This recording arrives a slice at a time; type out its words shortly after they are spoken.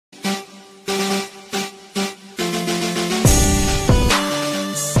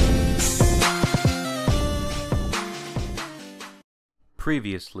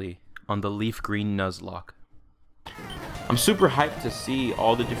Previously on the Leaf Green Nuzlocke. I'm super hyped to see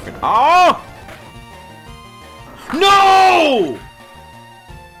all the different... Oh! No!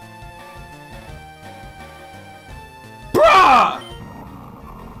 Bruh!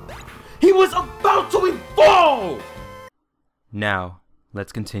 He was about to evolve! Now,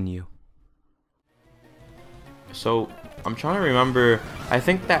 let's continue. So, I'm trying to remember... I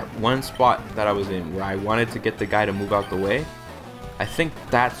think that one spot that I was in where I wanted to get the guy to move out the way, I think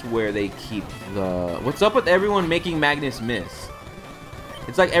that's where they keep the... What's up with everyone making Magnus miss?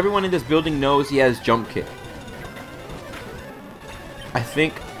 It's like everyone in this building knows he has jump kick. I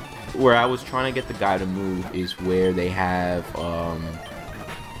think where I was trying to get the guy to move is where they have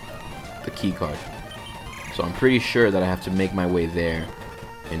the key card. So I'm pretty sure that I have to make my way there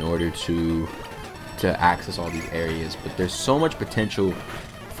in order to access all these areas. But there's so much potential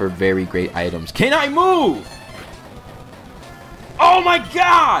for very great items. Can I move? Oh my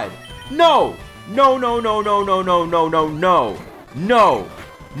god! No! No, no, no, no, no, no, no, no, no. No.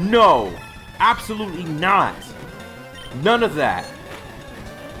 No. Absolutely not. None of that.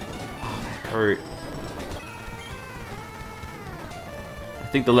 Oh, that hurt. I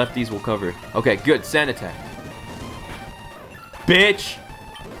think the lefties will cover. Okay, good. Sand attack. Bitch!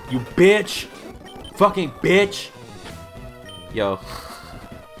 You bitch! Fucking bitch! Yo.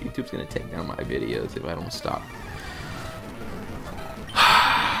 YouTube's gonna take down my videos if I don't stop.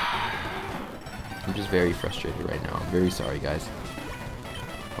 I'm just very frustrated right now. I'm very sorry, guys.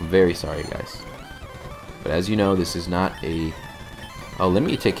 I'm very sorry, guys. But as you know, this is not a... Oh, let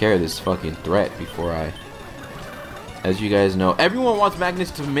me take care of this fucking threat before I... As you guys know, everyone wants Magnus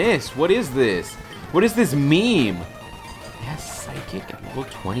to miss. What is this? What is this meme? Yes, Psychic at level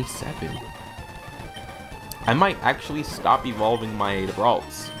 27. I might actually stop evolving my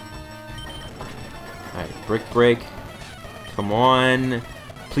Brawls. Alright, Brick Break. Come on.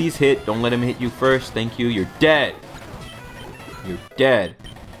 Please hit. Don't let him hit you first. Thank you. You're dead. You're dead.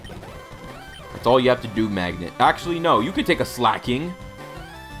 That's all you have to do, Magnet. Actually, no. You can take a slacking.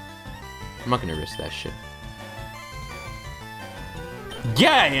 I'm not going to risk that shit.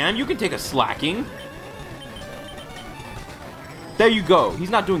 Yeah, and you can take a slacking. There you go. He's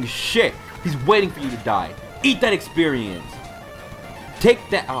not doing shit. He's waiting for you to die. Eat that experience. Take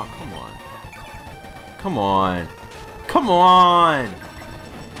that. Oh, come on. Come on. Come on.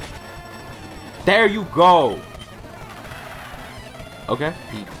 There you go. Okay,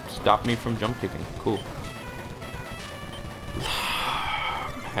 he stopped me from jump kicking. Cool.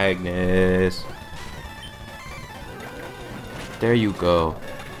 Magnus. There you go.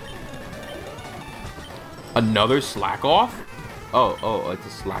 Another slack off? Oh, it's a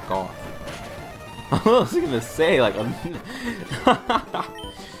slack off. I was gonna say, like,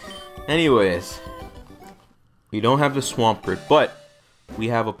 anyways. We don't have the Swampert, but we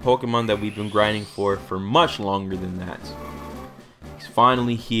have a Pokemon that we've been grinding for much longer than that. He's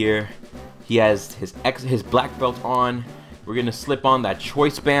finally here. He has his black belt on. We're gonna slip on that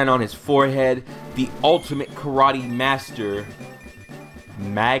choice band on his forehead. The ultimate karate master,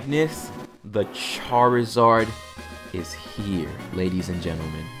 Magnus the Charizard, is here, ladies and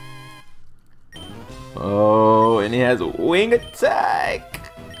gentlemen. Oh, and he has a wing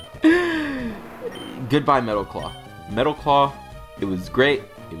attack. Goodbye, Metal Claw. Metal Claw, it was great.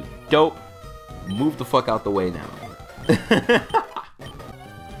 It was dope. Move the fuck out the way now.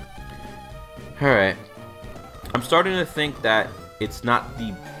 Alright. I'm starting to think that it's not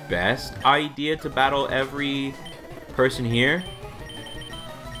the best idea to battle every person here.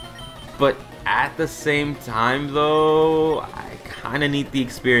 But at the same time, though, I kind of need the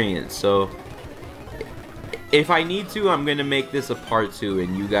experience. So if I need to, I'm going to make this a part 2,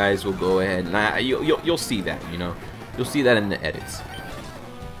 and you guys will go ahead and you'll see that, you know. You'll see that in the edits.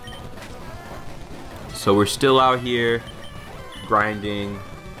 So we're still out here grinding.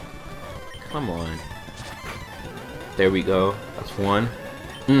 Come on. There we go. That's one.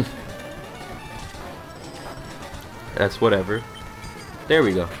 That's whatever. There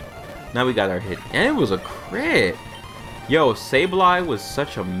we go. Now we got our hit. And it was a crit. Yo, Sableye was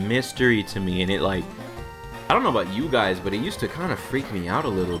such a mystery to me. And it, like, I don't know about you guys, but it used to kind of freak me out a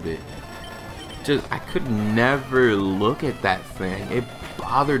little bit. Just, I could never look at that thing. It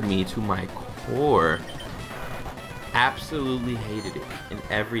bothered me to my core. Absolutely hated it in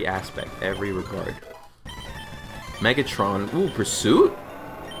every aspect, every regard. Megatron. Ooh, Pursuit?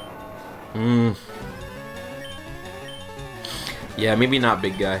 Yeah, maybe not,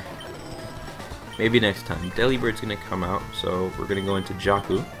 big guy. Maybe next time. Delibird's gonna come out, so we're gonna go into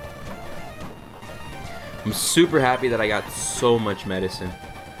Jakku. I'm super happy that I got so much medicine,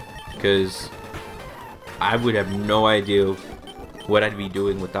 because I would have no idea what I'd be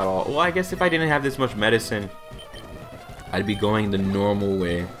doing without all. Well, I guess if I didn't have this much medicine, I'd be going the normal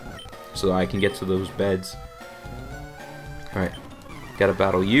way so I can get to those beds. Alright, gotta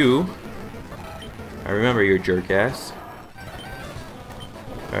battle you. I remember your jerk ass.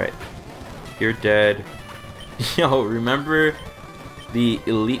 Alright, you're dead. Yo, remember the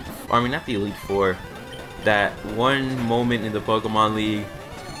Elite, I mean not the Elite Four, that one moment in the Pokemon League,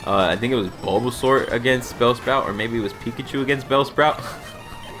 I think it was Bulbasaur against Bellsprout, or maybe it was Pikachu against Bellsprout.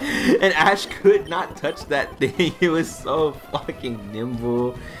 And Ash could not touch that thing. It was so fucking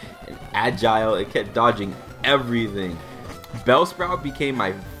nimble and agile. It kept dodging everything. Bellsprout became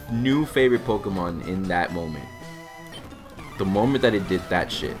my new favorite Pokemon in that moment. The moment that it did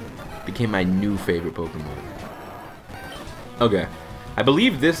that shit became my new favorite Pokemon. Okay. I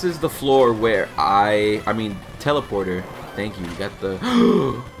believe this is the floor where I mean, teleporter. Thank you. You got the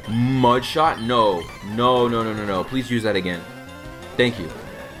mud shot? No. No, no, no, no, no. Please use that again. Thank you.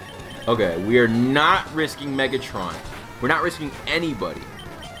 Okay, we are not risking Megatron. We're not risking anybody.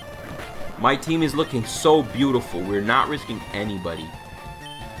 My team is looking so beautiful. We're not risking anybody.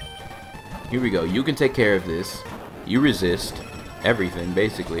 Here we go. You can take care of this. You resist everything,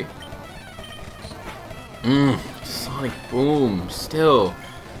 basically. Sonic Boom. Still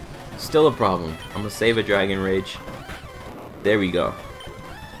a problem. I'm gonna save a Dragon Rage. There we go.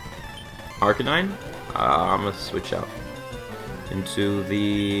 Arcanine? I'm gonna switch out into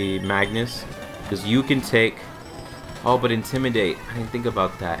the Magnus, because you can take... Oh, but Intimidate. I didn't think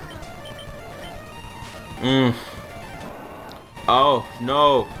about that. Oh,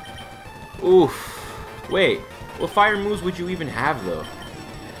 no. Oof. Wait, what fire moves would you even have, though?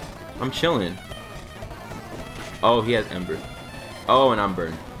 I'm chilling. Oh, he has Ember. Oh, and I'm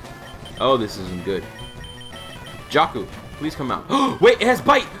burned. Oh, this isn't good. Jakku, please come out. Oh, wait, it has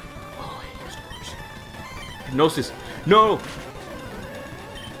Bite! Oh, Hypnosis. No!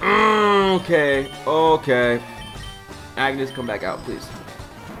 Okay, okay. Agnes, come back out, please.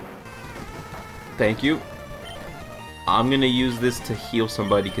 Thank you. I'm gonna use this to heal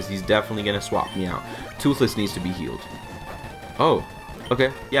somebody because he's definitely gonna swap me out. Toothless needs to be healed. Oh,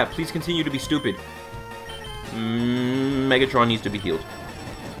 okay. Yeah, please continue to be stupid. Megatron needs to be healed.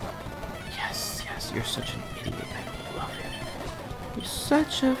 Yes, yes, you're such an idiot. I love it. You're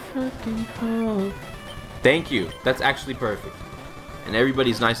such a fucking hoe. Thank you. That's actually perfect. And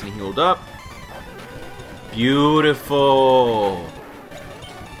everybody's nice and healed up. Beautiful.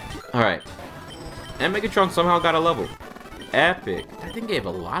 Alright. And Megatron somehow got a level. Epic. That thing gave a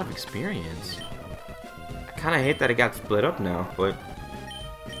lot of experience. I kind of hate that it got split up now, but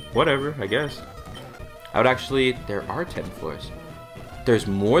whatever, I guess. I would actually... There are 10 floors. There's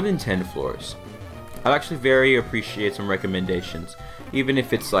more than 10 floors. I'd actually very appreciate some recommendations. Even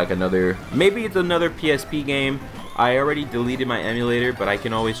if it's like another... Maybe it's another PSP game. I already deleted my emulator, but I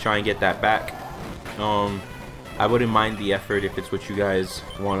can always try and get that back. I wouldn't mind the effort if it's what you guys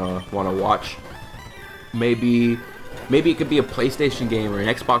wanna watch. Maybe it could be a PlayStation game or an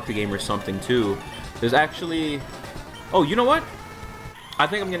Xbox game or something too. There's actually... Oh, you know what? I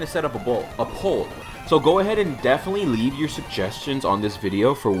think I'm gonna set up a poll. So go ahead and definitely leave your suggestions on this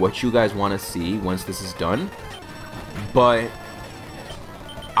video for what you guys want to see once this is done. But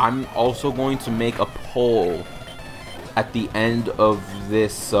I'm also going to make a poll at the end of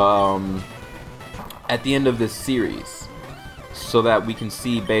this series, so that we can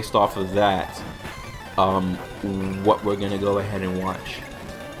see based off of that what we're gonna go ahead and watch.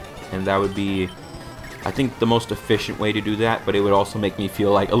 And that would be, I think, the most efficient way to do that, but it would also make me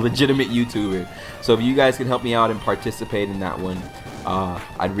feel like a legitimate YouTuber. So if you guys can help me out and participate in that one,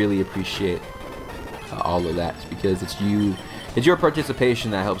 I'd really appreciate all of that, because it's your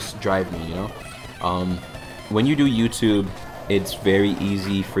participation that helps drive me, you know? When you do YouTube, it's very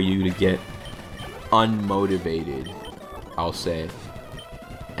easy for you to get unmotivated, I'll say.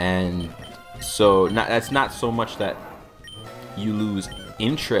 And so that's not so much that you lose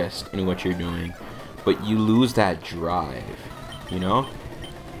interest in what you're doing, but you lose that drive, you know?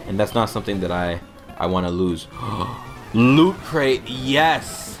 And that's not something that I want to lose. Loot crate,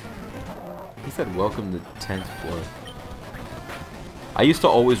 yes! He said welcome to 10th floor. I used to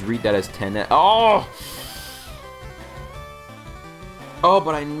always read that as 10. Oh! Oh,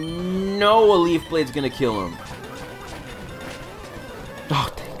 but I know a Leaf Blade's gonna kill him.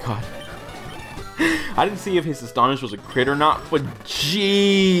 Oh, thank God. I didn't see if his Astonish was a crit or not, but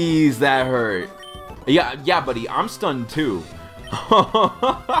jeez, that hurt. Yeah, buddy, I'm stunned too.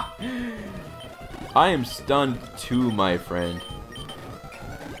 I am stunned too, my friend.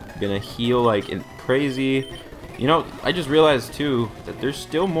 Gonna heal like crazy. You know, I just realized too that there's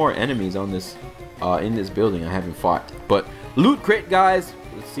still more enemies on this in this building I haven't fought, but Loot crate, guys.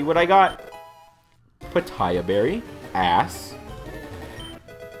 Let's see what I got. Papaya berry. Ass.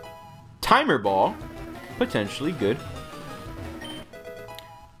 Timer ball. Potentially good.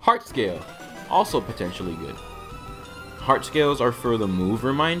 Heart scale. Also potentially good. Heart scales are for the move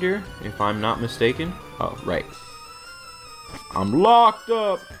reminder, if I'm not mistaken. Oh, right. I'm locked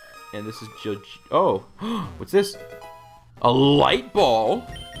up. And this is just... Oh. What's this? A light ball?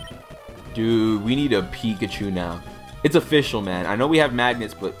 Dude, we need a Pikachu now. It's official, man. I know we have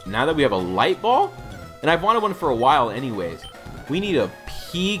magnets, but now that we have a light ball, and I've wanted one for a while anyways, we need a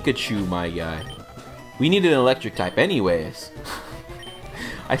Pikachu, my guy. We need an electric type anyways.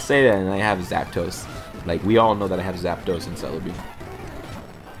 I say that and I have Zapdos. Like, we all know that I have Zapdos in Celebi.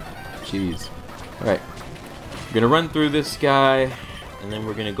 Jeez. Alright. We're gonna run through this guy, and then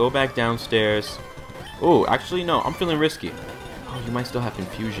we're gonna go back downstairs. Oh, actually, no. I'm feeling risky. Oh, you might still have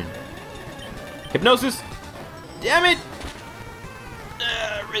confusion. Hypnosis! Damn it!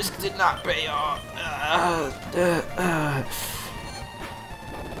 Risk did not pay off.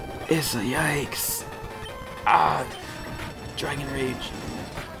 It's a yikes. Dragon Rage.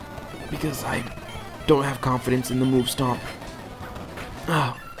 Because I don't have confidence in the move stomp.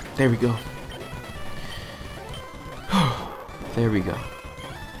 Oh, there we go. There we go.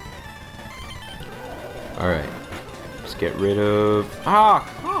 Alright. Let's get rid of... Ah,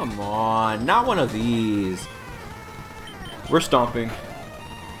 come on. Not one of these. We're stomping.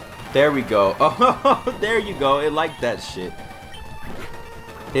 There we go. Oh, there you go. It liked that shit.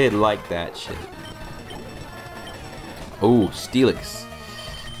 It liked that shit. Oh, Steelix.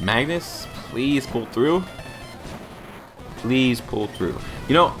 Magnus, please pull through. Please pull through.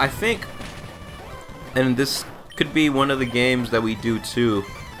 You know, I think... And this could be one of the games that we do too.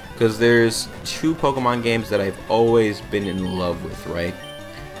 Because there's two Pokemon games that I've always been in love with, right?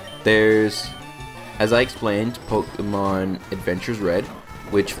 There's... As I explained, Pokemon Adventures Red,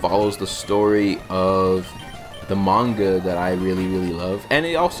 which follows the story of the manga that I really, really love. And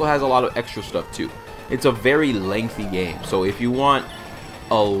it also has a lot of extra stuff too. It's a very lengthy game. So if you want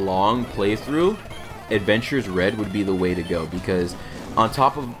a long playthrough, Adventures Red would be the way to go. Because on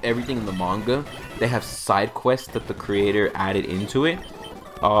top of everything in the manga, they have side quests that the creator added into it.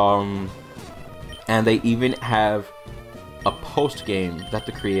 And they even have a post game that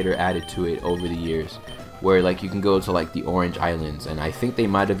the creator added to it over the years, where like you can go to like the Orange Islands, and I think they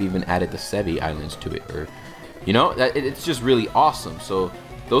might have even added the Sevi Islands to it, or you know, it's just really awesome. So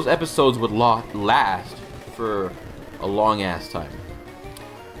those episodes would last for a long ass time.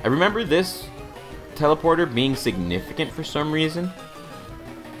 I remember this teleporter being significant for some reason,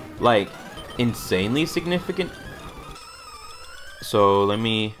 like insanely significant. So let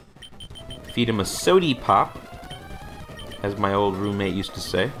me feed him a sody pop, as my old roommate used to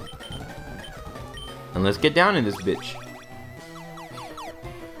say. And let's get down in this bitch.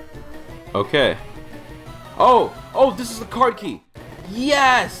 Okay. Oh, this is the card key.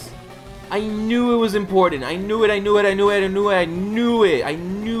 Yes! I knew it was important. I knew it.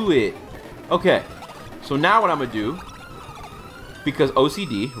 Okay. So now what I'm gonna do, because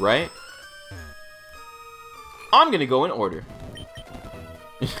OCD, right? I'm gonna go in order.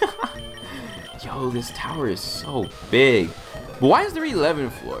 Yo, this tower is so big. But why is there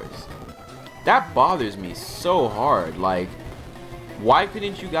 11 floors? That bothers me so hard. Like, why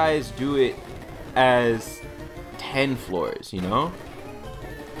couldn't you guys do it as 10 floors, you know?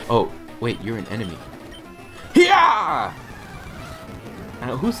 Oh, wait, you're an enemy. Yeah!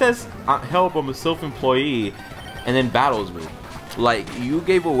 Who says, help, I'm a self-employee, and then battles me? Like, you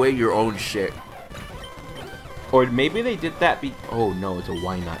gave away your own shit. Or maybe they did that oh no, it's a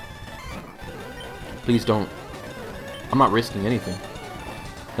why not. Please don't. I'm not risking anything.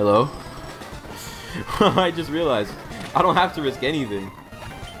 Hello? I just realized I don't have to risk anything.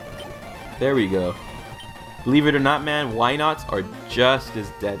 There we go. Believe it or not, man, why nots are just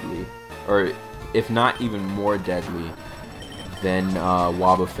as deadly, or if not even more deadly than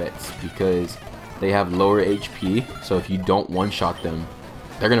Wobbuffets, because they have lower HP. So if you don't one-shot them,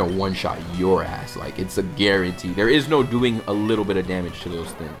 they're gonna one-shot your ass. Like, it's a guarantee. There is no doing a little bit of damage to those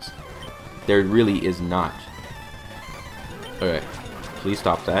things. There really is not. Alright, please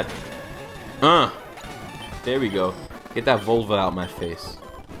stop that. There we go. Get that vulva out my face.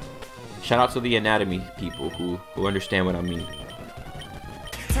 Shout out to the anatomy people who understand what I mean.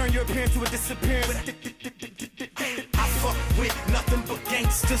 Turn your appearance to a disappearance. I fuck with nothing but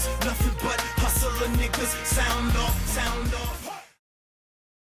gangsters, nothing but hustler niggas. Sound off, sound off.